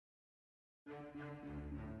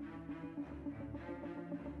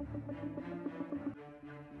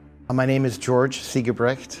My name is George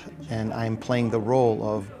Seegebrecht, and I'm playing the role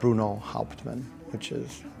of Bruno Hauptmann, which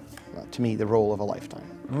is, to me, the role of a lifetime.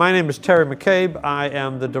 My name is Terry McCabe. I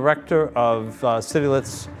am the director of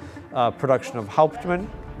CityLit's production of Hauptmann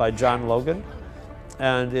by John Logan,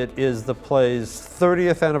 and it is the play's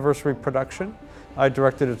 30th anniversary production. I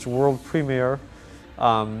directed its world premiere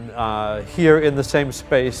here in the same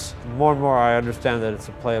space. More and more I understand that it's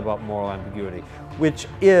a play about moral ambiguity, which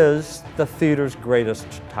is the theater's greatest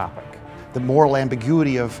topic. The moral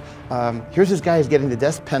ambiguity of, here's this guy who's getting the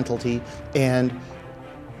death penalty, and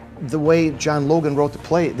the way John Logan wrote the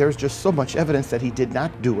play, there's just so much evidence that he did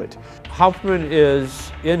not do it. Hauptmann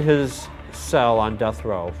is in his cell on death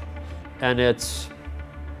row, and it's,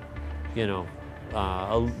 you know,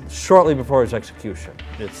 shortly before his execution.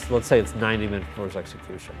 Let's say it's 90 minutes before his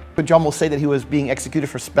execution. Could you almost say that he was being executed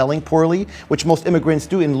for spelling poorly, which most immigrants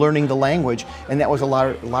do in learning the language, and that was a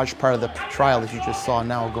large part of the trial that you just saw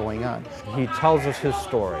now going on. He tells us his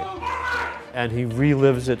story, and he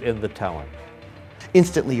relives it in the telling.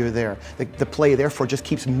 Instantly you're there. The play therefore just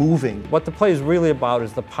keeps moving. What the play is really about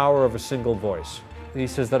is the power of a single voice. He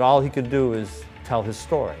says that all he can do is tell his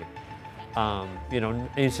story. You know, and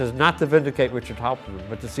he says not to vindicate Richard Hauptmann,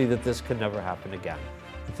 but to see that this can never happen again.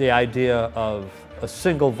 The idea of a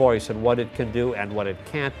single voice and what it can do and what it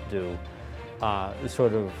can't do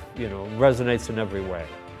sort of, you know, resonates in every way.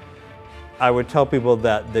 I would tell people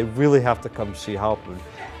that they really have to come see Hauptmann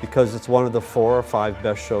because it's one of the 4 or 5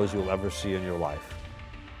 best shows you'll ever see in your life.